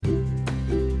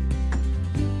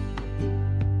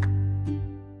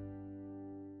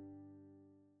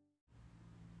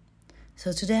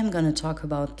So today I'm going to talk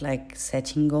about like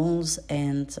setting goals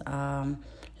and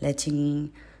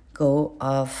letting go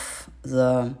of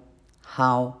the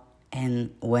how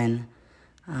and when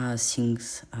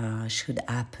things should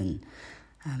happen.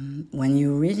 When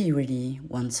you really, really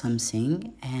want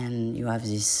something and you have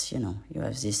this, you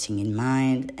have this thing in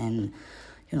mind and,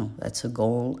 that's a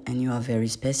goal and you are very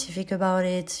specific about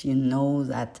it, you know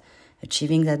that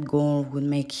achieving that goal would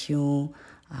make you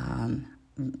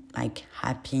like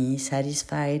happy,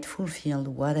 satisfied, fulfilled,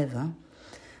 whatever.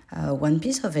 One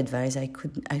piece of advice I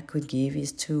could give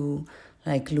is to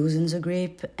like loosen the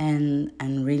grip and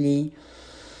really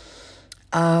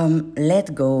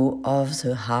let go of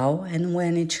the how and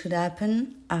when it should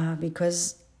happen,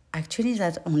 because actually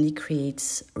that only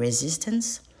creates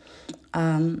resistance.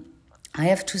 I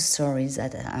have two stories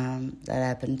that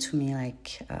happened to me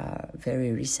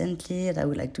very recently that I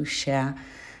would like to share.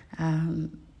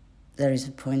 There is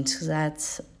a point to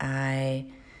that. I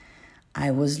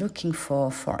was looking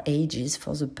for ages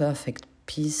for the perfect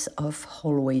piece of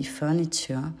hallway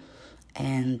furniture,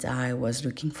 and I was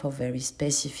looking for very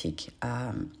specific.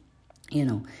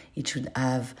 It should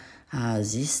have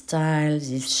this style,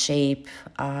 this shape,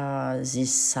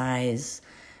 this size,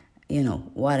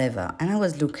 whatever. And I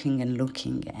was looking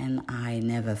and I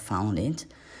never found it.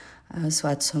 So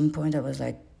at some point I was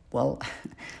like, well,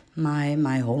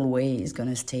 my hallway is going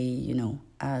to stay,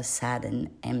 sad and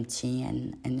empty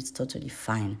and it's totally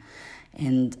fine.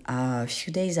 And a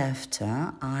few days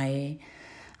after, I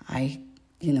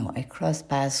crossed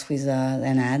paths with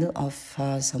an ad of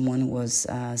someone who was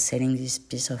selling this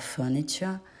piece of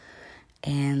furniture.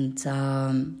 And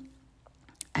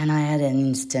I had an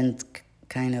instant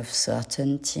kind of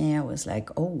certainty. I was like,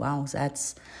 oh, wow,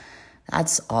 that's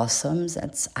awesome.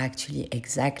 That's actually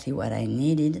exactly what I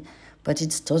needed, but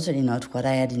it's totally not what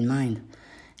I had in mind.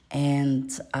 And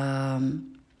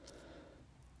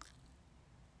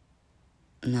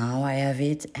now I have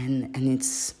it, and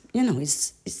it's,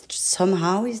 it's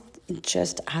somehow it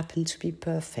just happened to be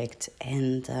perfect.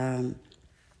 And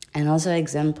another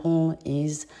example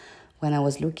is when I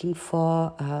was looking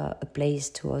for a place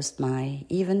to host my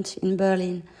event in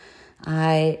Berlin.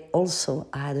 I also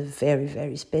had a very,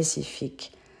 very specific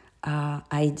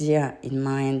idea in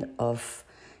mind of,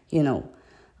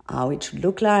 how it should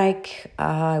look like.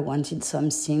 I wanted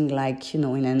something like, in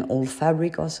an old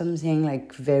fabric or something,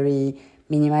 like very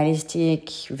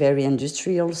minimalistic, very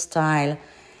industrial style,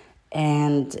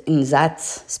 and in that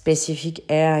specific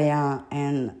area.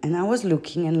 And I was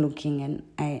looking and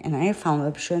I found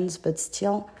options, but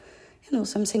still,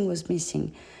 something was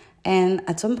missing. And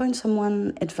at some point,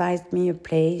 someone advised me a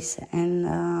place, and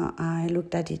I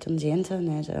looked at it on the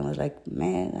internet. And I was like,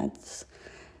 man, that's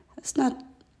not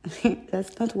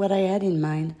that's not what I had in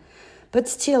mind. But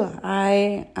still,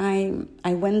 I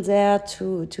went there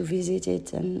to visit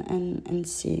it and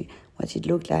see what it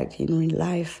looked like in real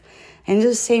life. And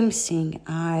the same thing,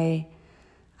 I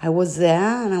was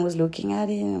there and I was looking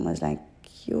at it and I was like,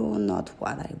 you're not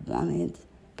what I wanted.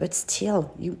 But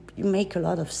still, you make a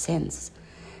lot of sense.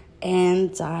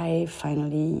 And I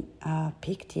finally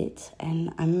picked it,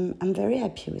 and I'm very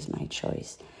happy with my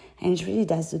choice. And it really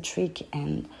does the trick.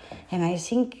 And I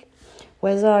think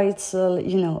whether it's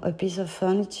a piece of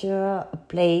furniture, a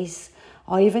place,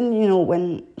 or even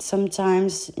when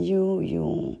sometimes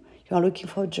you are looking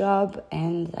for a job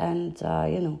and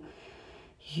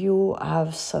you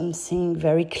have something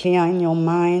very clear in your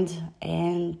mind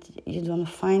and you don't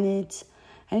find it.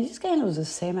 And it's kind of the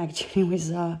same actually with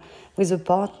a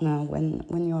partner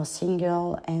when you're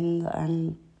single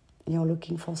and you're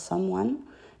looking for someone,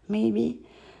 maybe,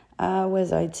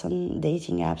 whether it's on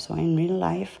dating apps or in real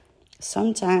life.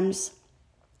 Sometimes,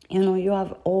 you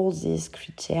have all these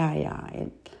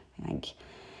criteria, like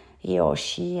he or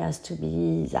she has to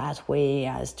be that way,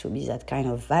 has to be that kind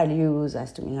of values,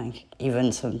 has to be like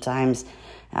even sometimes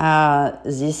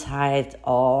this height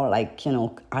or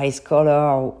eyes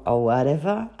color or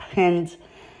whatever. And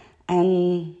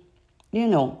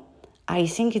I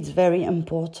think it's very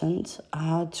important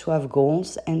to have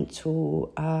goals and to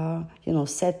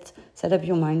set up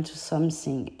your mind to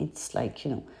something. It's like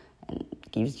and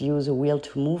gives you the will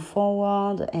to move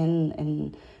forward,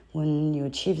 and when you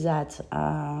achieve that,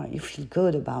 you feel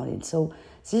good about it. So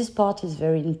this part is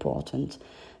very important.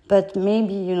 But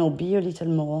maybe, be a little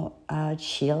more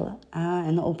chill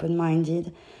and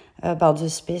open-minded about the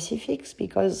specifics,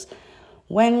 because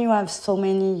when you have so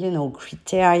many,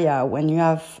 criteria, when you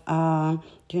have,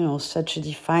 such a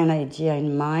defined idea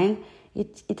in mind,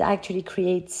 it actually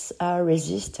creates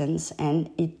resistance, and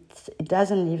it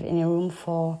doesn't leave any room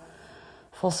for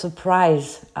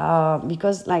surprise,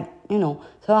 because the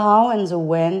how and the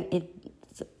when,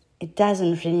 it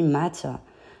doesn't really matter.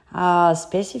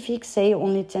 Specifics say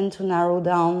only tend to narrow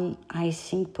down, I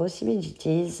think,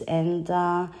 possibilities, and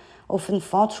often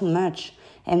far too much.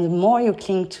 And the more you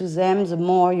cling to them, the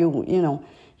more you're going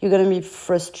to be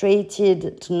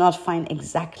frustrated to not find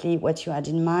exactly what you had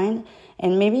in mind,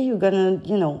 and maybe you're going to,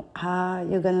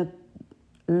 you're going to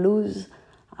lose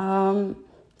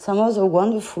some other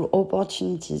wonderful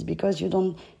opportunities because you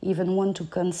don't even want to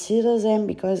consider them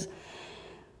because,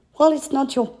 well, it's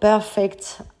not your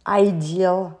perfect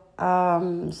ideal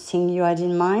thing you had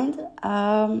in mind.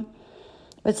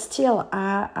 But still,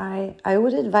 I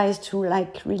would advise to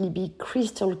really be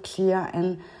crystal clear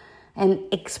and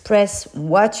express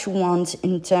what you want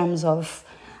in terms of,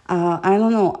 I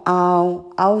don't know,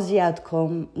 how the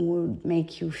outcome would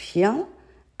make you feel.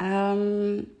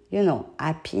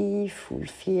 Happy,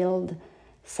 fulfilled,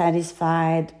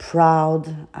 satisfied, proud,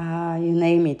 you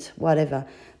name it, whatever.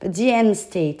 But the end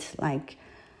state, like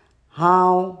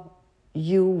how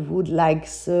you would like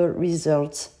the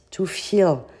results to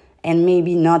feel and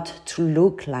maybe not to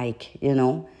look like,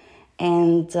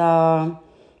 And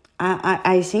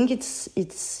I think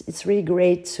it's really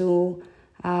great to,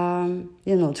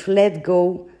 to let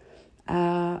go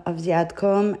of the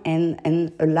outcome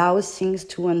and allow things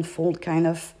to unfold kind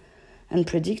of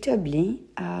unpredictably,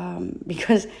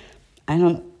 because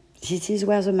this is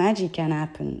where the magic can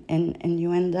happen, and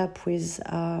you end up with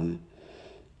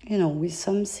with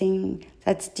something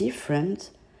that's different,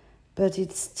 but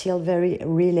it's still very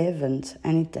relevant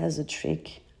and it does a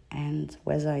trick. And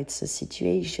whether it's a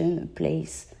situation, a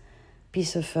place,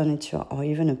 piece of furniture, or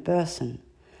even a person,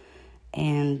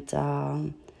 and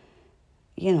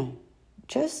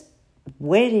just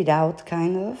wait it out,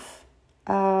 kind of.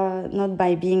 Not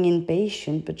by being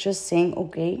impatient, but just saying,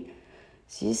 okay,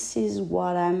 this is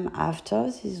what I'm after,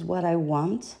 this is what I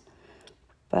want,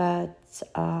 but,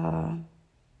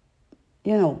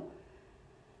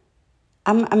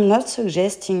 I'm not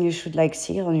suggesting you should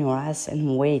sit on your ass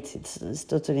and wait. It's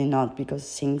totally not, because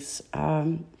things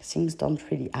don't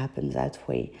really happen that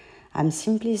way. I'm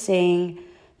simply saying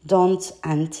don't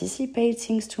anticipate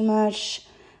things too much.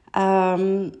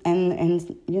 And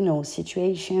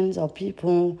situations or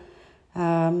people,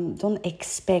 don't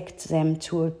expect them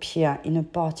to appear in a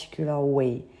particular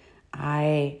way.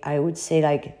 I would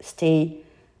say stay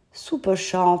super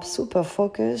sharp, super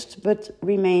focused, but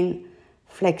remain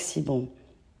flexible.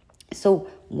 So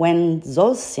when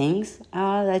those things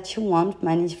that you want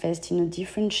manifest in a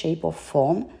different shape or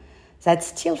form that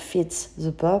still fits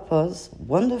the purpose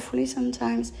wonderfully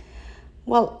sometimes,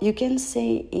 well, you can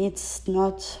say it's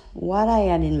not what I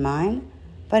had in mind,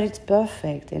 but it's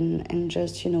perfect, and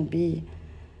just, be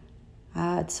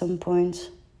at some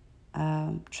point,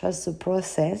 trust the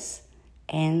process,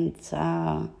 and,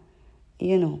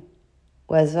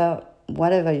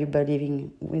 whatever you believe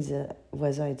in,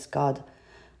 whether it's God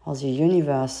or the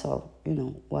universe or,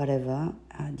 whatever,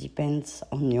 depends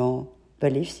on your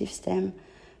belief system,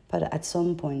 but at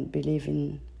some point believe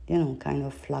in, kind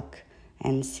of luck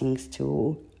and things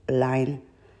to align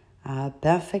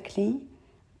perfectly,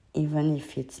 even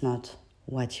if it's not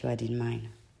what you had in mind.